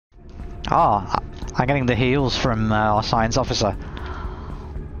Ah, I'm getting the heals from our science officer.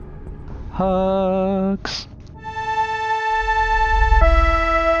 Hugs.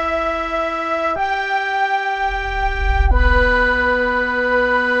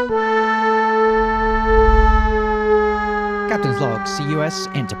 Captain's log, CUS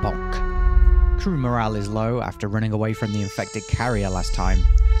Interponk. Crew morale is low after running away from the infected carrier last time.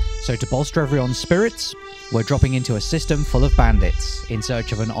 So to bolster everyone's spirits, we're dropping into a system full of bandits in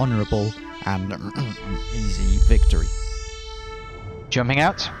search of an honourable and easy victory. Jumping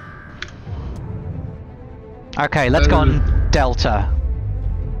out. Okay, let's go on Delta.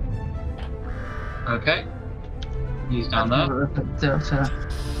 Okay. He's down there. Delta.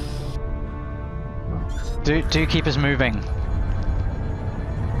 Do keep us moving.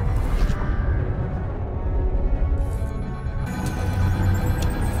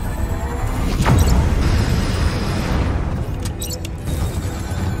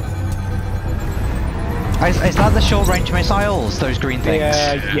 Is that the short-range missiles, those green things?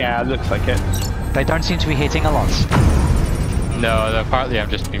 Yeah, looks like it. They don't seem to be hitting a lot. No, apparently I'm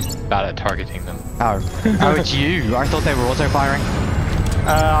just being bad at targeting them. Oh. Oh, it's you. I thought they were auto-firing.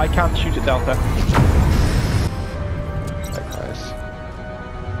 I can't shoot at Delta. Likewise.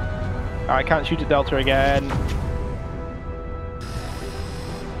 I can't shoot at Delta again.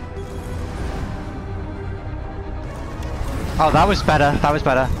 Oh, that was better. That was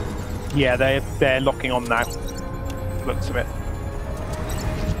better. Yeah, they're locking on now. Looks of it.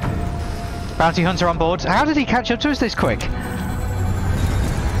 Bounty hunter on board. How did he catch up to us this quick?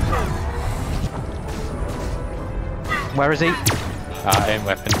 Where is he? In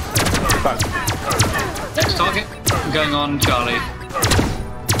weapon. Next target. I'm going on Charlie.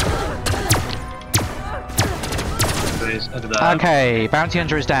 Over there. Okay, bounty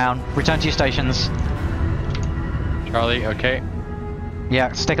hunter is down. Return to your stations. Charlie, okay.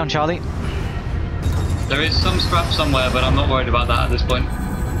 Yeah, stick on Charlie. There is some scrap somewhere, but I'm not worried about that at this point.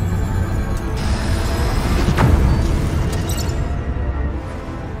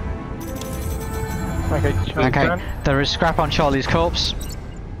 Okay, Charlie's Okay, down. there is scrap on Charlie's corpse.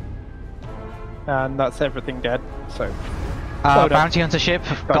 And that's everything dead, so... Well done. Bounty hunter ship,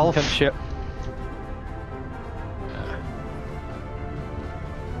 Golf. Bounty ship.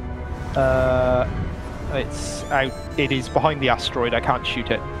 It's out. It is behind the asteroid. I can't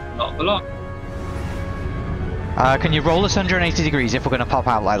shoot it. Not for long. Can you roll us 180 degrees if we're going to pop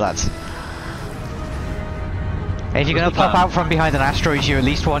out like that? If you're going to pop out from behind an asteroid, you at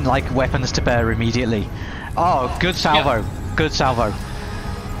least want like weapons to bear immediately. Oh, good salvo. Yeah. Good salvo.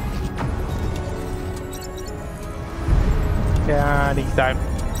 Yeah, and he's down.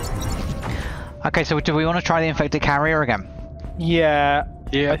 Okay, so do we want to try the infected carrier again? Yeah,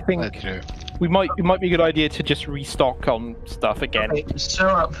 Yeah, I think let's do. it might be a good idea to just restock on stuff again. Okay, show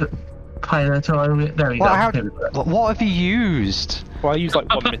up planetary. There we go. What have you used? Well, I use like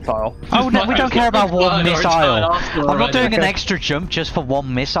one missile. Oh no, we don't care about one missile. I'm not doing an Okay. extra jump just for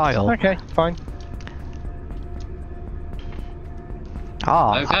one missile. Okay, fine.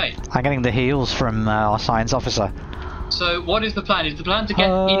 Ah, Okay. I'm getting the heals from our science officer. So what is the plan? Is the plan to get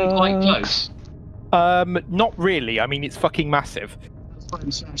in quite close? Not really. I mean, it's fucking massive.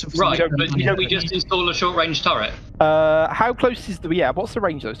 Right, but can we just install a short-range turret? How close is the... Yeah, what's the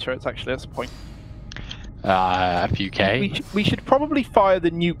range of those turrets, actually? That's the point. A few K. We should probably fire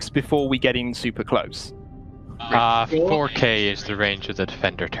the nukes before we get in super close. 4K is the range of the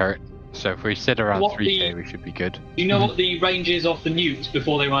defender turret. So if we sit around What 3K, we should be good. Do you know what the range is of the nukes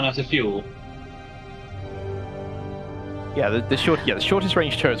before they run out of fuel? Yeah, the shortest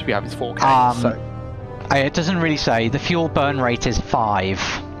range turrets we have is 4K. So It doesn't really say. The fuel burn rate is 5.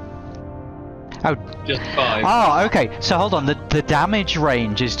 Oh. Just 5. Oh, okay. So hold on. The damage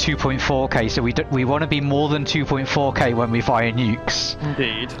range is 2.4k. So we want to be more than 2.4k when we fire nukes.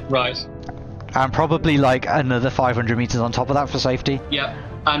 Indeed. Right. And probably like another 500 meters on top of that for safety. Yeah.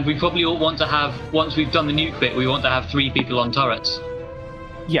 And we probably all want to have, once we've done the nuke bit, we want to have 3 people on turrets.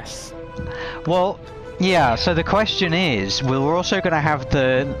 Yes. Well, yeah. So the question is, we're also going to have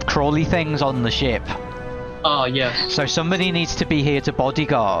the crawly things on the ship. Ah, yes. So somebody needs to be here to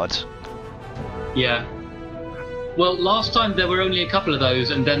bodyguard. Yeah. Well, last time there were only a couple of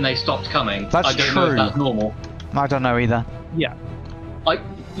those, and then they stopped coming. That's I don't know true. if that's normal. I don't know either. Yeah.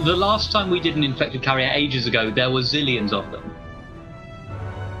 The last time we did an infected carrier ages ago, there were zillions of them.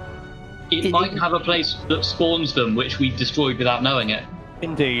 It might have a place that spawns them, which we destroyed without knowing it.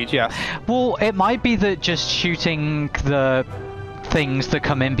 Indeed, yes. Well, it might be that just shooting the things that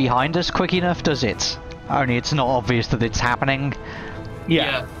come in behind us quick enough does it. Only it's not obvious that it's happening.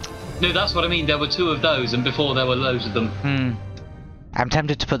 Yeah. No, that's what I mean. There were 2 of those, and before there were loads of them. I'm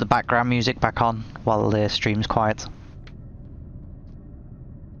tempted to put the background music back on while the stream's quiet.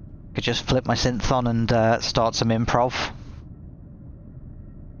 Could just flip my synth on and start some improv.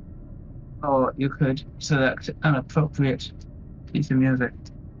 Or you could select an appropriate piece of music.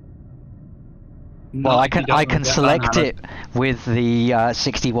 Well, I can select it with the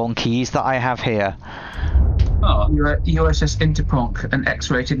 61 keys that I have here. Oh, USS Interpunk, an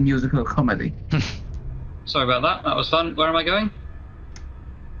X-rated musical comedy. sorry about that. That was fun. Where am I going?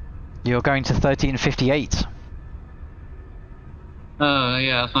 You're going to 1358. Oh,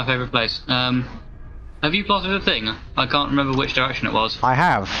 yeah, that's my favourite place. Have you plotted a thing? I can't remember which direction it was. I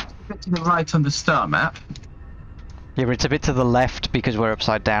have. A bit to the right on the star map. Yeah, but it's a bit to the left because we're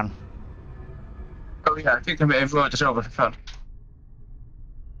upside down. Oh yeah, I think I may have rolled it over for fun.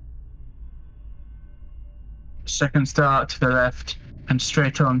 Second star to the left, and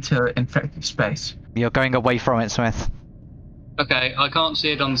straight on to infected space. You're going away from it, Smith. Okay, I can't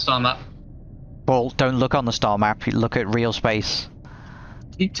see it on the star map. Well, don't look on the star map, you look at real space.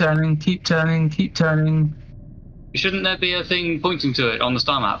 Keep turning, keep turning, keep turning. Shouldn't there be a thing pointing to it on the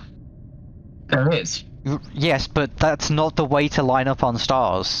star map? There is. Yes, but that's not the way to line up on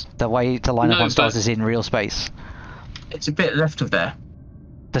stars. The way to line up on stars is in real space. It's a bit left of there.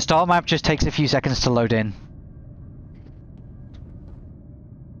 The star map just takes a few seconds to load in.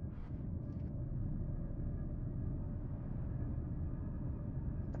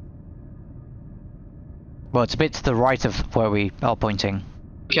 Well, it's a bit to the right of where we are pointing.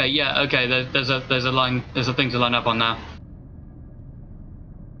 Okay, yeah, okay. There's a line. There's a thing to line up on now.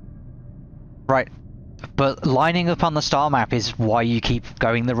 Right. But lining up on the star map is why you keep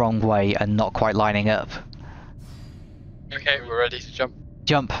going the wrong way and not quite lining up. Okay, we're ready to jump.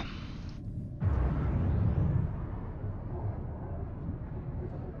 Jump.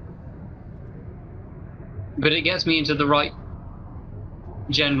 But it gets me into the right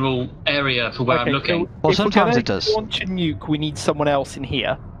general area for where I'm looking. Well, sometimes it does. If we're going to launch a nuke, we need someone else in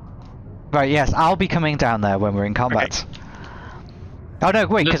here. Right, yes, I'll be coming down there when we're in combat. Okay. Oh no,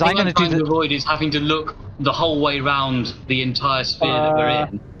 wait, because I'm going to do the... The avoid is having to look the whole way around the entire sphere that we're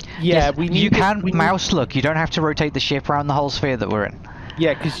in. Yeah, yes, you can mouse look. You don't have to rotate the ship around the whole sphere that we're in.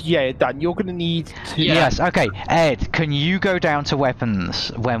 Yeah, because Dan, you're going to need to. Yeah. Yes, okay. Ed, can you go down to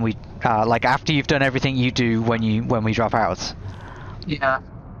weapons when we, like after you've done everything you do when we drop out? Yeah.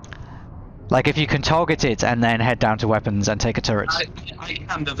 Like if you can target it and then head down to weapons and take a turret. I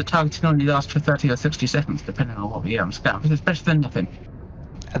can, but the targeting only lasts for 30 or 60 seconds, depending on what we scout. It's better than nothing.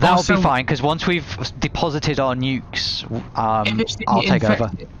 That'll be fine, because once we've deposited our nukes, I'll take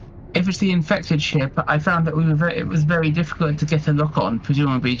over. If it's the infected ship, I found that it was very difficult to get a lock on,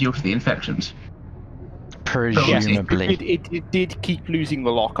 presumably due to the infections. Presumably. It did keep losing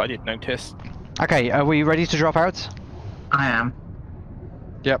the lock, I did notice. Okay, are we ready to drop out? I am.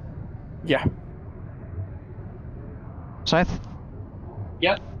 Yep. Yeah. Seth?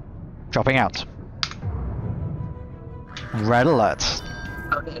 Yep. Dropping out. Red alert.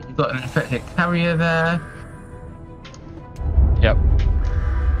 Okay, you've got an infected carrier there. Yep.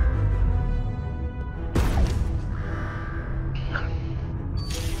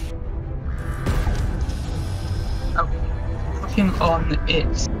 Looking on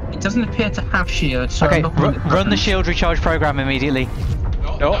it doesn't appear to have shield, so okay, run the shield recharge program immediately.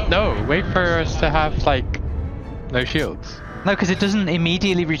 No, wait for us to have, like, no shields. No, because it doesn't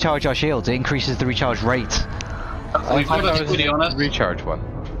immediately recharge our shields, it increases the recharge rate. I thought that was the recharge one.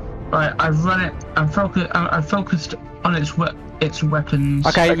 Right, I've run it, I've focused on its weapons.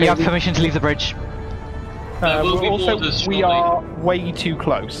 Okay, you have permission to leave the bridge. We are way too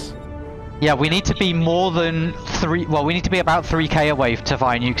close. Yeah, we need to be more than we need to be about 3k away to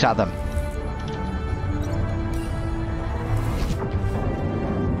fire nukes at them.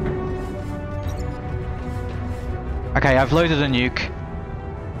 Okay, I've loaded a nuke.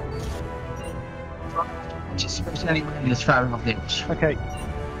 Just anywhere in this fire of this. Okay.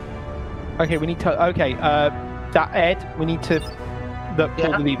 Okay, we need to. Okay, that Ed, we need to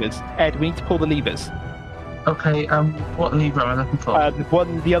pull the levers. Ed, we need to pull the levers. Okay, what lever am I looking for?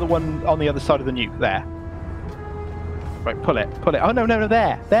 The other one on the other side of the nuke, there. Right, pull it. Oh, no,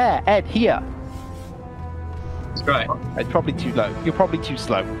 there, Ed, here. That's right. It's probably too low. You're probably too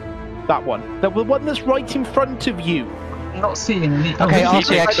slow. That one. The one that's right in front of you. I'm not seeing the... Okay,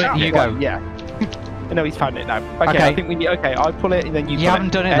 RTX, you go. Yeah. No, he's found it now. Okay, I think we need... Okay, I pull it and then you pull it. You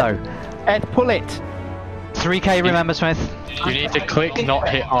haven't done it, though. Ed, pull it. 3k, remember, Smith? You need to click, not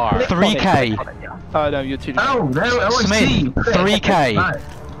hit R. 3k. Oh, no, you're too... Oh, no, Smith, 3k. Right.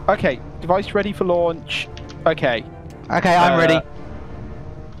 Okay, device ready for launch. Okay. Okay, I'm ready.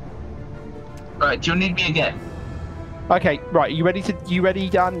 Right, do you need me again? Okay, right. You ready,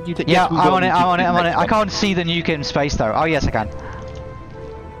 Dan? Yeah, yes, we I'm will. on it, You I'm on it, do I'm the on it. next I one. can't see the nuke in space though. Oh yes, I can.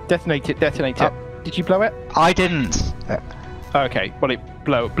 Detonate it. Oh. Did you blow it? I didn't. Okay, well it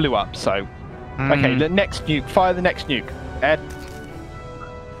blew up, so... Okay, the next nuke. Fire the next nuke. Ed?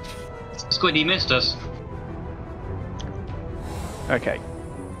 Squiddy missed us. Okay.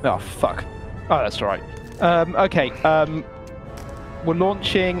 Oh, fuck. Oh, that's alright. Okay, we're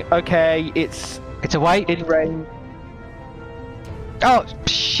launching. Okay, it's away. in range. Oh,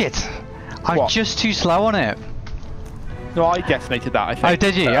 shit. I'm What? just too slow on it. No, I detonated that, I think. Oh,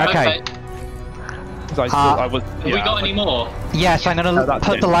 did you? Okay. 'Cause I thought I was... Have we got any more? Yes, I'm gonna that's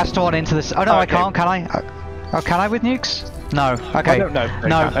put it. the last one into this. Oh no, I Okay. can't. Can I? Oh, can I with nukes? No. Okay. I don't know.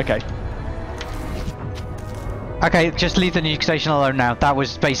 No. Okay. Okay, just leave the nuke station alone now. That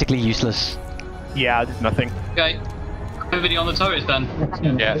was basically useless. Yeah, I did nothing. Okay. Everybody on the turrets then.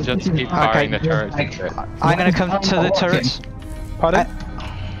 Yeah, just keep firing the turrets into it. I'm gonna come to the turrets. Pardon?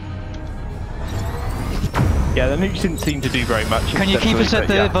 Yeah, the nukes didn't seem to do very much. Can you keep us at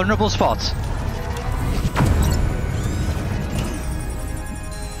the yeah. vulnerable spots?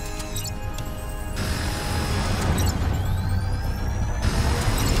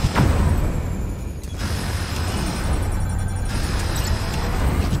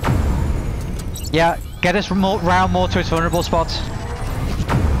 Yeah, get us round more to its vulnerable spots.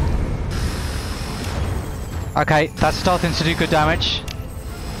 Okay, that's starting to do good damage.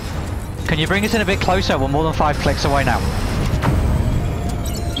 Can you bring us in a bit closer? We're more than 5 clicks away now.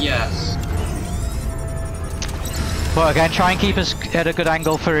 Yes. But again, try and keep us at a good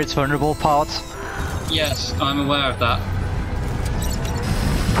angle for its vulnerable parts. Yes, I'm aware of that.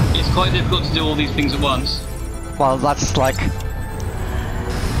 It's quite difficult to do all these things at once. Well, that's like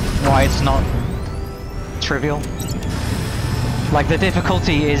why it's not trivial. Like, the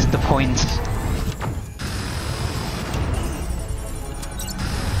difficulty is the point.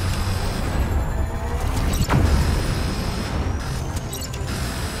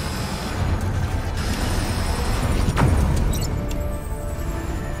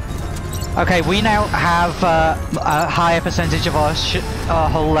 Okay, we now have a higher percentage of our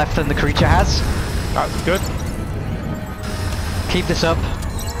hull left than the creature has. That's good. Keep this up.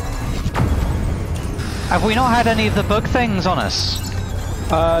 Have we not had any of the bug things on us?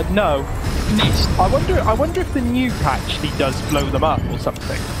 No. Missed. I wonder if the nuke actually does blow them up or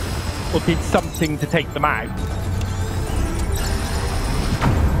something. Or did something to take them out.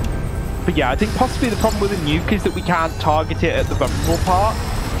 But yeah, I think possibly the problem with the nuke is that we can't target it at the vulnerable part.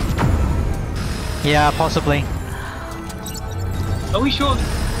 Yeah, possibly. Are we sure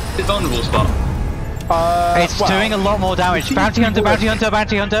the vulnerable spot? It's well, doing a lot more damage. seems Bounty to hunter, be bounty hunter,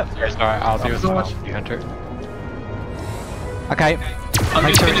 bounty hunter. Yes, alright, I'll deal with the bounty hunter. Okay. I'm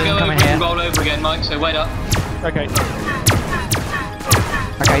Make just sure it gonna doesn't go come over in here. and roll over again, Mike, so wait up. Okay.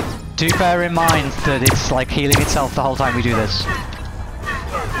 Okay, do bear in mind that it's like healing itself the whole time we do this.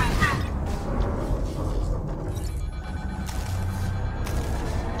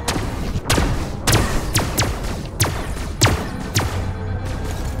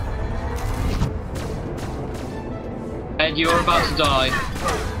 Ed, you're about to die.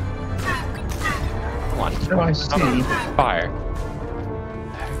 Come on. Oh, I see. Fire.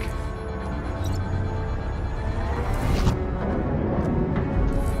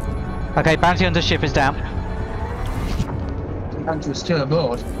 Okay, bounty hunter ship is down. Andrew's still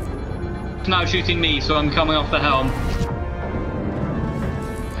aboard. It's now shooting me, so I'm coming off the helm.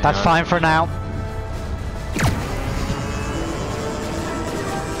 That's fine for now.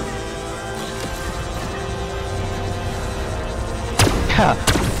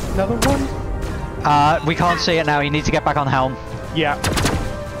 Another one? We can't see it now. You need to get back on helm. Yeah.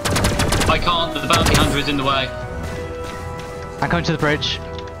 I can't, the bounty hunter is in the way. I'm going to the bridge.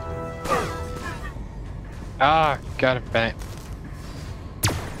 Ah, got it, Bennett.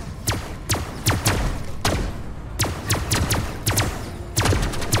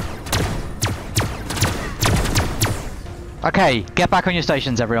 Okay, get back on your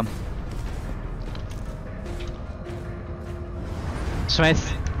stations, everyone.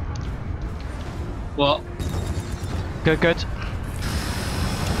 Smith. What? Good, good.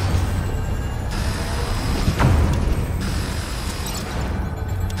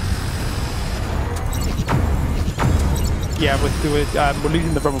 Yeah, we're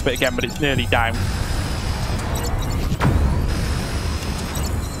losing the rubble bit again, but it's nearly down.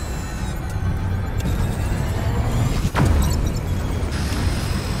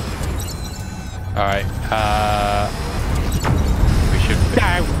 Alright, we should...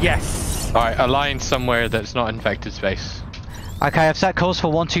 Down, yes! Alright, align somewhere that's not infected space. Okay, I've set course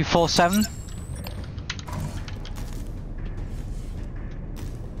for 1247.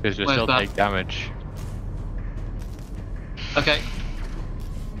 Because we Where's still that? take damage. Okay.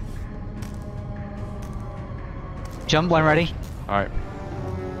 Jump when ready. Alright.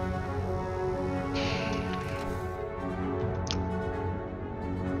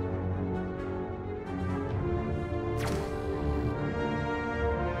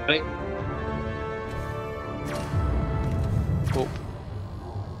 Ready? Oh.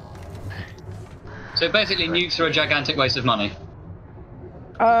 So basically, nukes are a gigantic waste of money.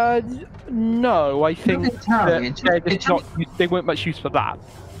 No, I think entirely. they weren't much use for that.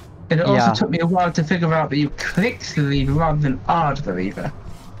 It also Yeah. took me a while to figure out that you clicked the lever rather than R'd the lever.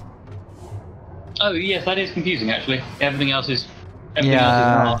 Oh yes, that is confusing actually. Everything else is.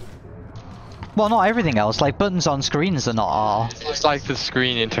 Yeah. Else is Well, not everything else. Like buttons on screens are not R. It's like the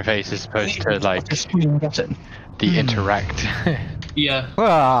screen interface is supposed to like the screen button. the interact. Yeah.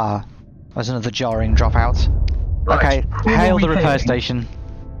 Ah, there's another jarring dropout. Right. Okay, Who are hail we the repair hailing? station.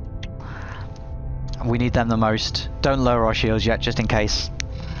 We need them the most. Don't lower our shields yet, just in case.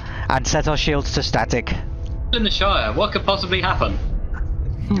 And set our shields to static. In the Shire, what could possibly happen?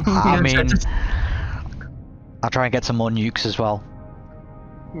 I Yeah, mean, just- I'll try and get some more nukes as well.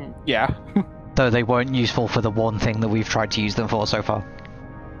 Yeah, Though they weren't useful for the one thing that we've tried to use them for so far.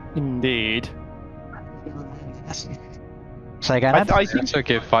 indeed. Say again, Ed? I think, Also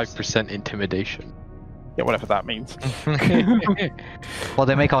give 5% intimidation. yeah, whatever that means. Well,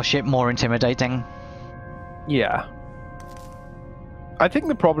 they make our ship more intimidating. Yeah. I think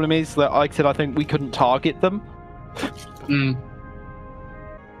the problem is that, like I said, I think we couldn't target them. Hmm.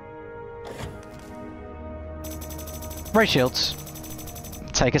 Ray shields.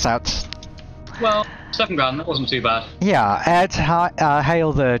 Take us out. Well, 7 grand. That wasn't too bad. Yeah, Ed,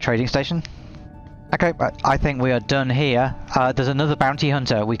 hail the trading station. Okay, I think we are done here. There's another bounty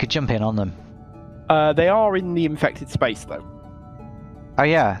hunter. We could jump in on them. They are in the infected space, though. Oh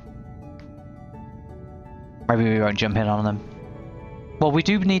yeah. Maybe we won't jump in on them. Well, we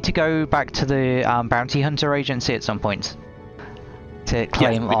do need to go back to the bounty hunter agency at some point to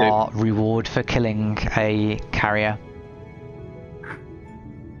claim we do. our reward for killing a carrier.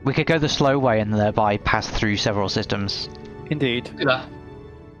 We could go the slow way and thereby pass through several systems. Indeed. Do that.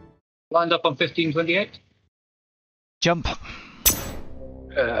 Lined up on 1528. Jump.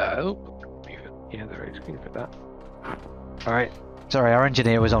 Yeah, the right screen for that. Alright. Sorry, our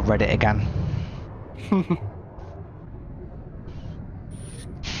engineer was on Reddit again.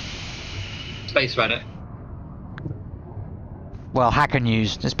 Space Reddit. Well, Hacker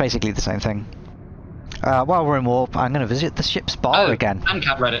News, it's basically the same thing. While we're in warp, I'm going to visit the ship's bar again. And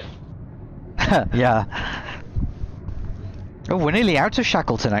Cat Reddit. Yeah. Oh, we're nearly out of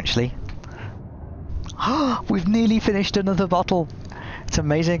Shackleton, actually. We've nearly finished another bottle. It's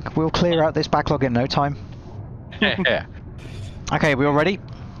amazing. We'll clear out this backlog in no time. Yeah. Okay, we all ready?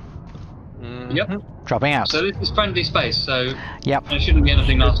 Yep. Dropping out. So this is friendly space, so Yep. there shouldn't be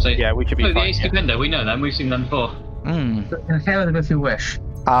anything nasty. Yeah, we should be Oh, the fine. Ace Yeah. Defender, we know them. We've seen them before. Mm. Hail them if you wish.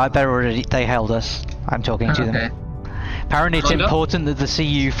 They hailed us. I'm talking to Okay. them. Apparently it's Lined up? important that the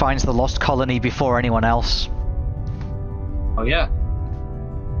CU finds the lost colony before anyone else. Oh yeah.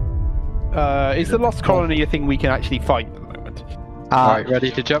 Is the Lost Colony a thing we can actually find at the moment? Alright,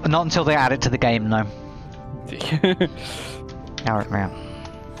 ready to jump? Not until they add it to the game, no. Alright, man.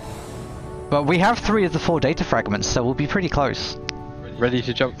 But we have 3 of the 4 data fragments, so we'll be pretty close. Ready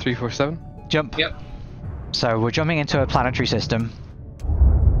to jump 347? Jump. Yep. So we're jumping into a planetary system.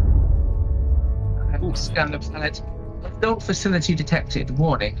 Scan the planet. No facility detected.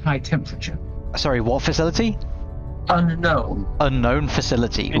 Warning, high temperature. Sorry, what facility? Unknown. Unknown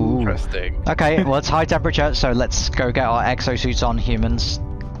facility. Ooh. Interesting. Okay, well it's high temperature, so let's go get our exosuits on, humans.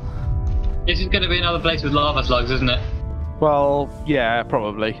 This is going to be another place with lava slugs, isn't it? Well, yeah,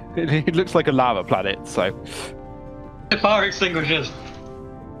 probably. It looks like a lava planet, so. The fire extinguishers.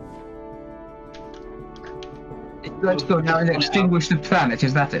 Let's go now and extinguish the planet,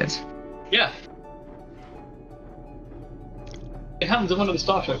 is that it? Yeah. It happens in one of the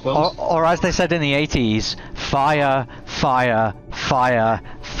Star Trek films. Or as they said in the 80s, fire, fire, fire,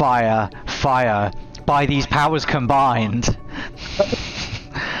 fire, fire. By these powers combined.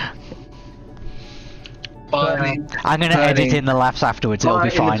 Burning. I'm going to edit in the laughs afterwards, it'll be In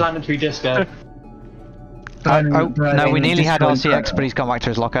the fine. planetary disco. No, we nearly had RCX, but he's gone back to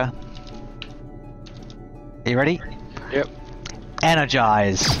his locker. Are you ready? Yep.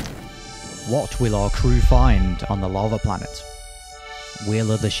 Energize. What will our crew find on the lava planet?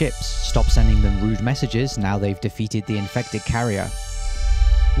 Will other ships stop sending them rude messages now they've defeated the infected carrier?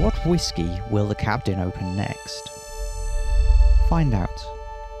 What whiskey will the captain open next? Find out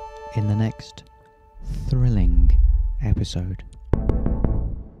in the next thrilling episode.